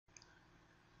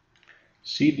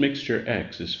Seed mixture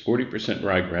X is 40%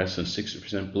 ryegrass and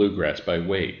 60% bluegrass by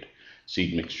weight.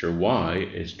 Seed mixture Y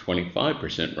is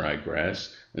 25%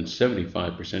 ryegrass and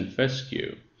 75%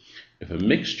 fescue. If a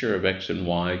mixture of X and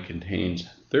Y contains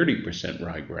 30%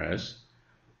 ryegrass,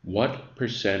 what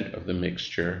percent of the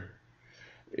mixture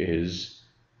is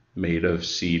made of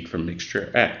seed from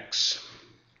mixture X?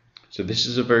 So this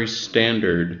is a very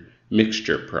standard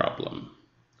mixture problem.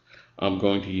 I'm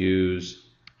going to use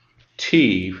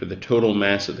T for the total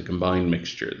mass of the combined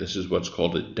mixture. This is what's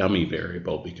called a dummy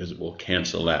variable because it will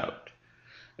cancel out.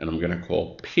 And I'm going to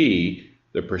call P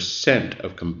the percent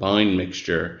of combined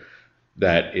mixture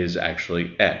that is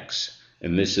actually X.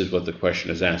 And this is what the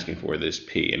question is asking for, this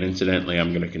P. And incidentally,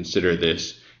 I'm going to consider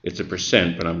this, it's a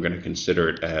percent, but I'm going to consider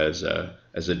it as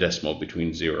a decimal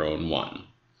between 0 and 1.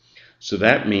 So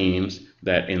that means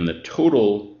that in the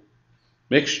total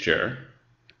mixture,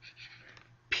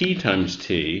 P times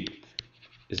T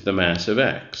is the mass of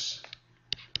X,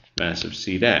 mass of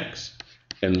seed X,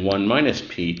 and 1 minus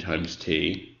P times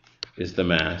T is the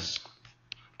mass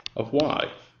of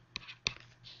Y.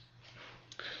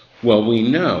 Well, we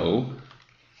know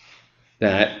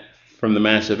that from the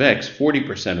mass of X,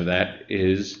 40% of that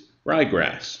is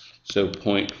ryegrass. So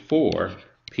 0.4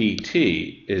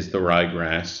 PT is the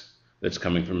ryegrass that's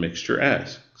coming from mixture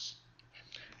X.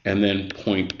 And then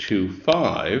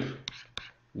 0.25,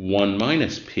 1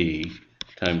 minus P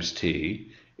times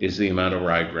T, is the amount of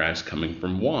ryegrass coming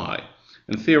from Y.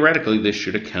 And theoretically, this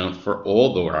should account for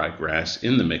all the ryegrass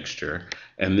in the mixture,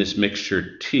 and this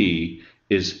mixture T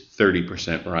is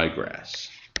 30% ryegrass.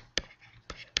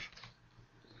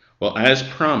 Well, as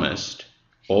promised,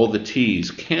 all the T's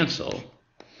cancel,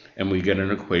 and we get an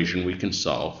equation we can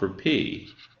solve for P.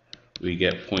 We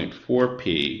get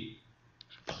 0.4P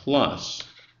plus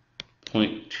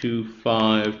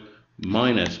 0.25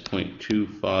 minus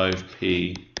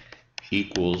 0.25P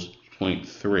equals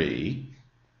 0.3.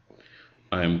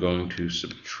 I'm going to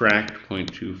subtract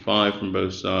 0.25 from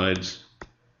both sides,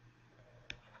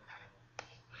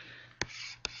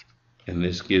 and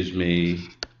this gives me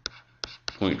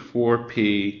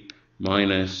 0.4P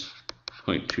minus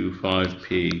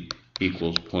 0.25P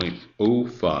equals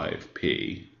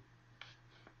 0.05P,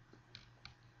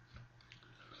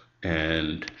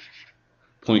 and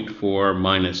 0.4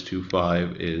 minus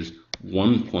 25 is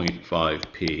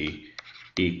 1.5P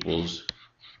equals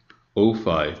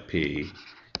 0.05P.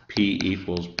 P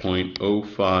equals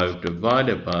 0.05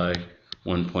 divided by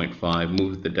 1.5.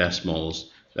 Move the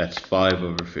decimals. That's 5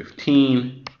 over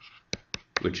 15,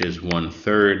 which is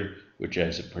 1/3, which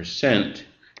as a percent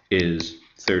is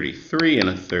 33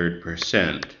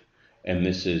 1/3%. And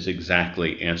this is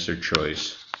exactly answer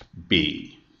choice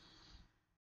B.